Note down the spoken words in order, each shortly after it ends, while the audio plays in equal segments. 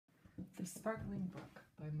The Sparkling Brook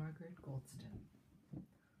by Margaret Goldston.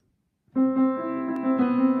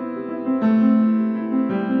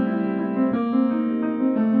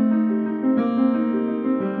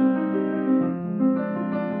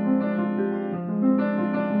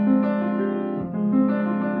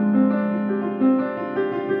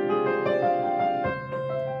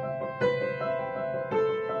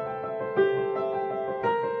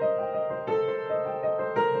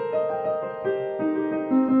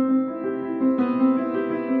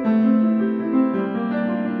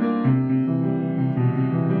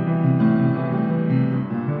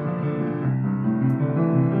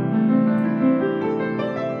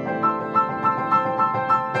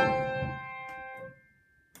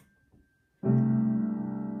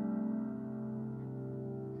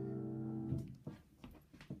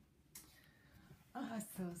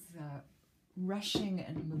 Rushing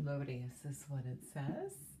and melodious is what it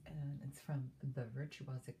says, and it's from the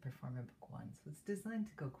Virtuosic Performer Book 1. So it's designed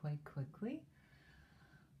to go quite quickly,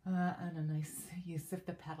 and a nice use of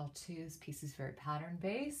the pedal too. This piece is very pattern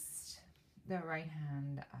based. The right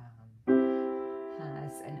hand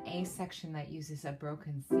has an A section that uses a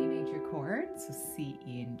broken C major chord, so C,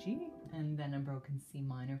 E, and G, and then a broken C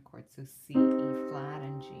minor chord, so C, E flat,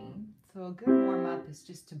 and G. So a good warm up is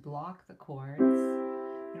just to block the chords.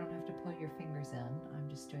 You don't have to pull your fingers in. I'm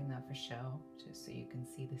just doing that for show, just so you can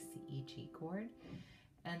see the C, E, G chord.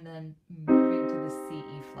 And then moving to the C,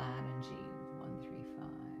 E flat, and G with 1, 3,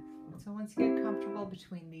 5. So once you get comfortable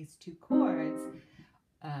between these two chords,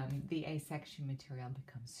 the A section material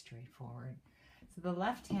becomes straightforward. So the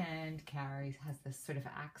left hand has this sort of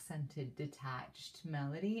accented, detached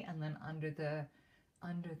melody, and then under the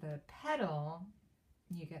pedal,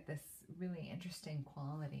 you get this really interesting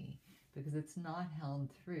quality, because it's not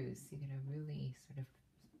held through, so you get a really sort of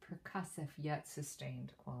percussive yet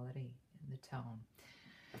sustained quality in the tone.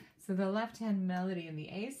 So the left-hand melody in the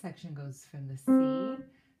A section goes from the C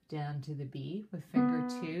down to the B with finger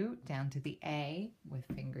 2, down to the A with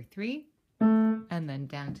finger 3, and then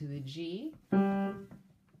down to the G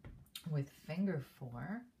with finger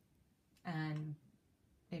 4, and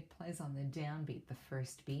it plays on the downbeat, the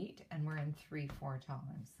first beat, and we're in 3/4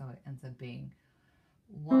 times, so it ends up being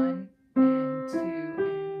 1 and 2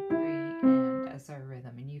 and 3 and as our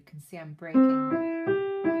rhythm. And you can see I'm breaking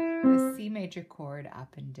the C major chord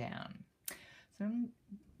up and down. So I'm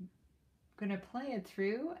going to play it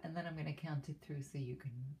through, and then I'm going to count it through so you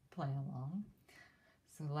can play along.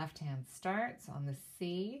 So left hand starts on the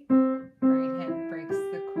C, right hand breaks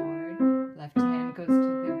the chord, left hand goes to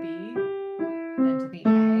the B, then to the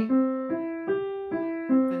A,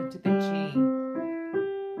 then to the G.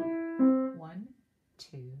 1,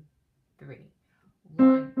 2, 3.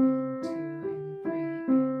 1 and 2 and 3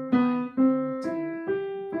 and 1 and 2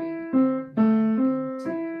 and 3 and 1 and 2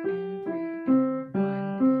 and 3 and 1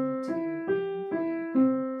 and 2 and 3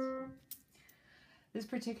 and... This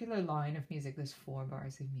particular line of music, there's 4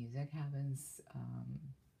 bars of music, happens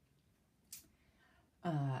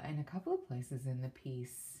in a couple of places in the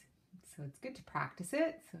piece. So it's good to practice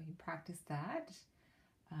it. So you practice that.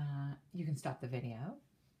 You can stop the video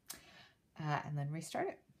and then restart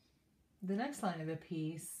it. The next line of the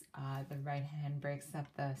piece, the right hand breaks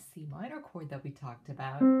up the C minor chord that we talked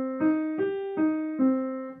about,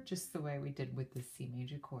 just the way we did with the C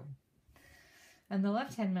major chord. And the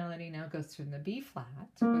left hand melody now goes from the B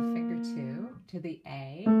flat with finger 2 to the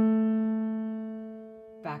A,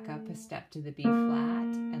 back up a step to the B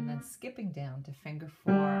flat, and then skipping down to finger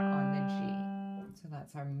 4 on the G. So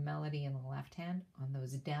that's our melody in the left hand on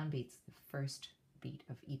those downbeats, the first beat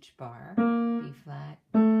of each bar. B flat,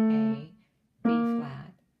 A, B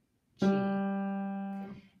flat, G.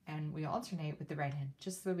 And we alternate with the right hand,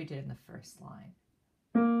 just the way we did in the first line.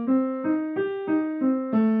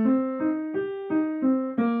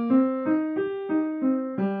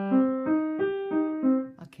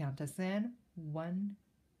 I'll count us in. 1,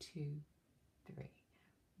 2, 3.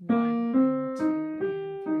 1 and 2 and 3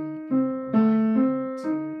 and 1 and 2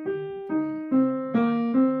 and 3 and 1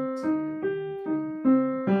 and 2 and 3 and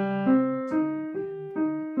 1 and 2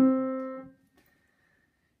 and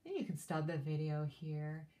 3. You can stop the video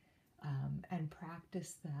here and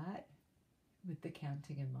practice that with the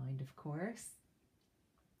counting in mind, of course.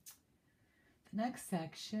 The next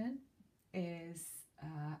section is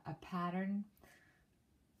a pattern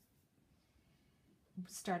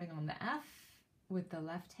starting on the F with the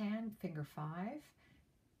left hand, finger 5,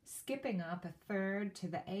 skipping up a third to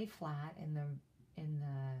the A flat in the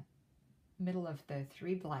middle of the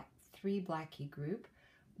three black key group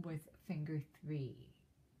with finger 3.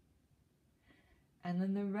 And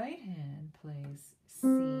then the right hand plays C,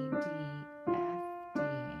 D, F, D.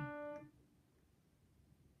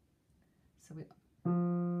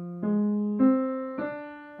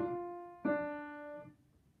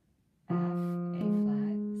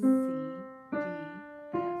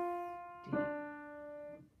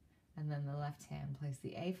 then the left hand plays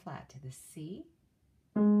the A flat to the C.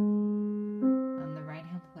 And the right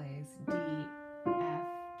hand plays D, F,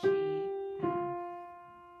 G, F.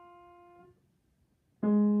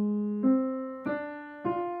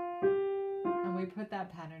 And we put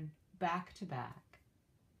that pattern back to back.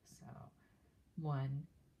 So 1,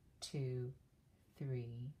 2,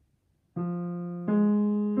 3.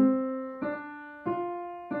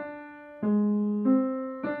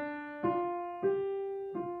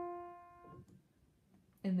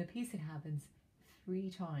 In the piece, it happens 3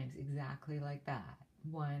 times exactly like that.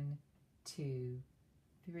 1, 2,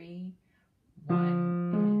 3. 1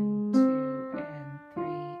 and 2 and 3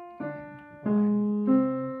 and 1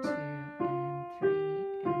 and 2 and 3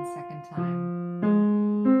 and second time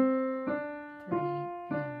 3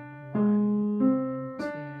 and 1 and 2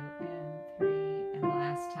 and 3 and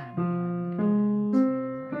last time 1 and 2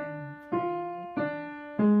 and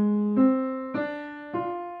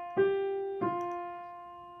 3 and...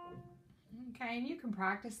 Okay, and you can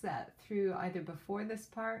practice that through either before this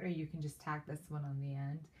part or you can just tack this one on the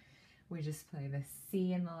end. We just play the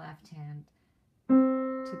C in the left hand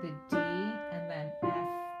to the D and then F,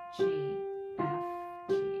 G, F,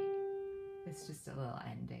 G. It's just a little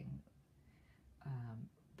ending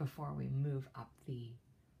before we move up the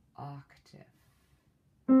octave.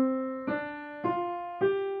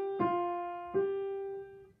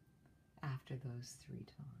 After those 3 times.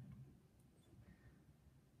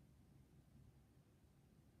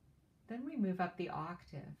 Then we move up the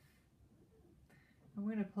octave. And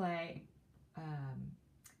we're going to play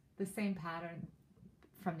the same pattern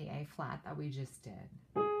from the A flat that we just did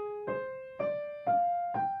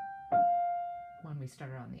when we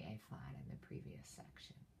started on the A flat in the previous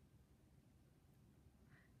section.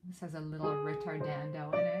 This has a little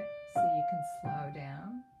ritardando in it, so you can slow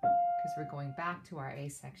down because we're going back to our A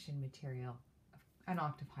section material an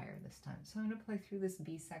octave higher this time. So I'm going to play through this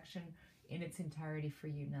B section in its entirety for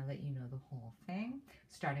you now that you know the whole thing,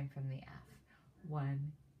 starting from the F.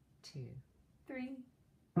 1, 2, 3.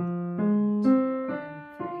 2 and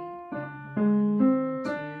 3 and 1 and 2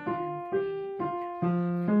 and 3 and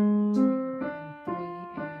 2 and 3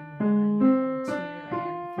 and 1 and 2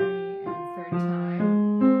 and 3 and third time.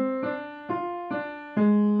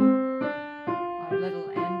 Our little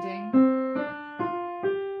ending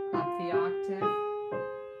up the octave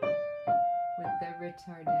with the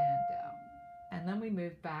ritardando. And then we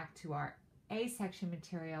move back to our A section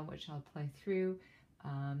material, which I'll play through,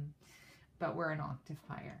 but we're an octave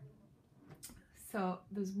higher. So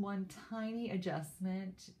there's one tiny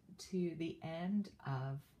adjustment to the end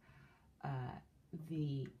of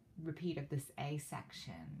the repeat of this A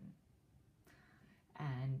section.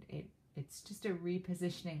 And it's just a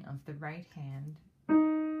repositioning of the right hand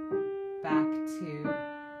back to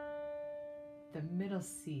the middle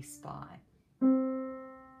C spot.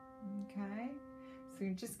 Okay, so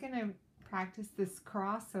you're just going to practice this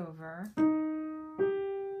crossover.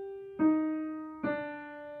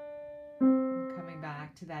 Coming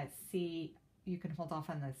back to that C, you can hold off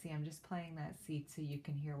on that C. I'm just playing that C so you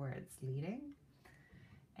can hear where it's leading.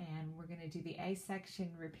 And we're going to do the A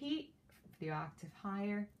section repeat, the octave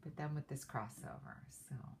higher, but then with this crossover.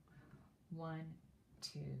 So 1,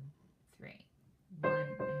 2, 3. 1 and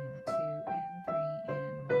 2 and 3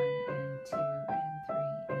 and 1 and 2 and 3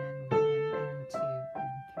 and 1 and 2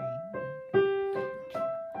 and 3 and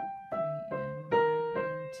 1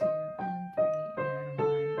 and 2 and 3 and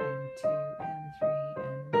 1 and 2 and 3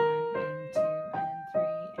 and 1 and 2 and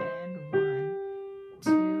 3 and 1,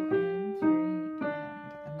 2 and 3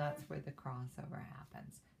 and that's where the crossover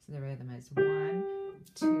happens. So the rhythm is 1,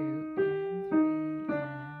 2 and 3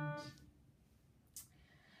 and...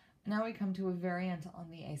 Now we come to a variant on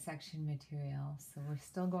the A section material. So we're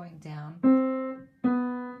still going down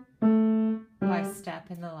by step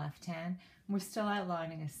in the left hand. We're still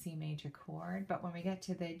outlining a C major chord, but when we get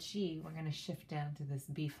to the G, we're going to shift down to this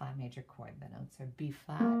B flat major chord. The notes are B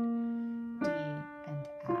flat, D, and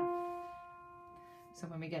F. So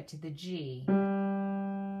when we get to the G, we're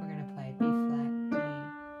going to play B flat, D,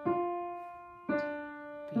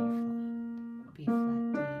 B flat, B flat, D, F, D, B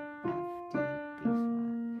flat.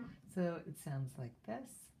 So it sounds like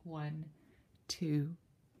this. 1, 2,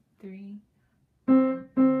 3. 1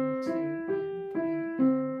 and 2 and 3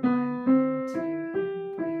 and 1 and 2 and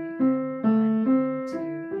 3 and 1 and 2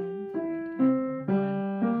 and 3 and 1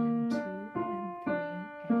 and 2 and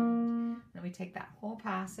 3 and then we take that whole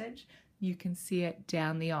passage. You can see it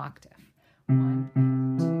down the octave. 1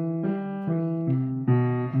 and 2 and 3 and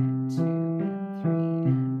 1 and 2 and 3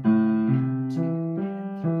 and 1 and 2 and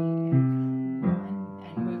 3 and 1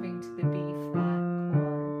 and moving to the B flat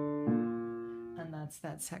chord. And that's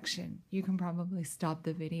that section. section. You can probably stop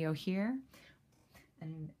the video here.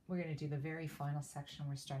 And we're going to do the very final section.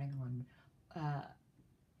 We're starting on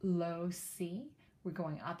low C. We're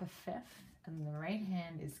going up a fifth, and the right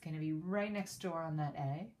hand is going to be right next door on that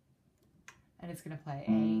A. And it's going to play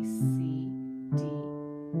A, C, D, E.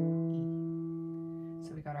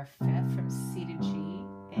 So we got our fifth from C to G,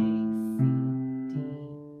 A, C, D,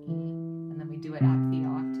 E. And then we do it up the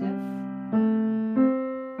octave.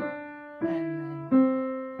 And then,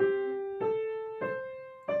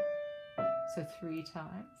 so 3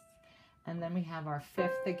 times. And then we have our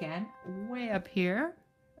fifth again, way up here.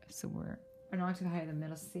 So we're an octave higher than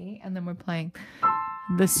middle C. And then we're playing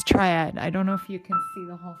this triad. I don't know if you can see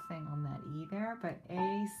the whole thing on that E there, but A,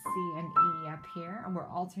 C, and E up here. And we're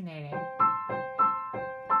alternating left,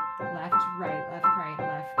 right, left, right,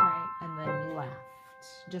 left, right, and then left,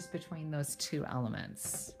 just between those 2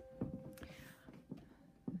 elements.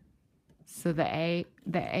 So the A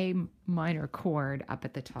minor chord up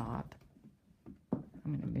at the top.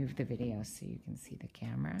 I'm going to move the video so you can see the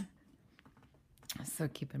camera. So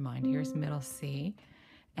keep in mind, here's middle C,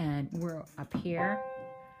 and we're up here,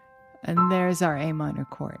 and there's our A minor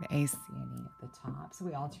chord, A, C, and E at the top. So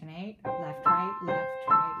we alternate left, right, left,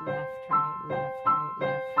 right, left, right, left, right,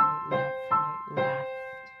 left, right, left, right, left.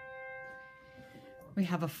 We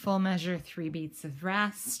have a full measure, 3 beats of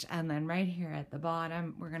rest, and then right here at the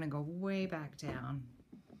bottom, we're going to go way back down.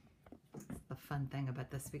 The fun thing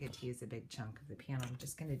about this, we get to use a big chunk of the piano. I'm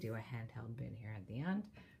just going to do a handheld bit here at the end.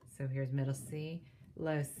 So here's middle C,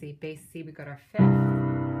 low C, bass C. We got our fifth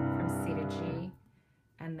from C to G.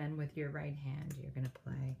 And then with your right hand, you're going to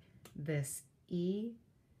play this E,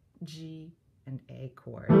 G, and A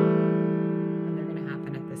chord. And they're going to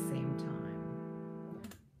happen at the same time.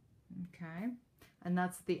 Okay? And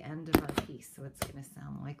that's the end of our piece. So it's going to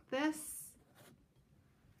sound like this.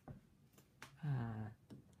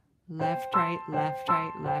 Left, right, left,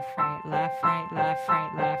 right, left, right, left, right, left, right,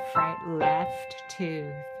 left, right, left, 2,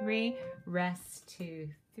 3, rest, 2,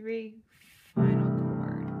 3, final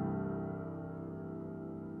chord.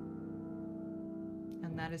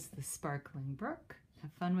 And that is the Sparkling Brook.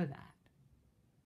 Have fun with that.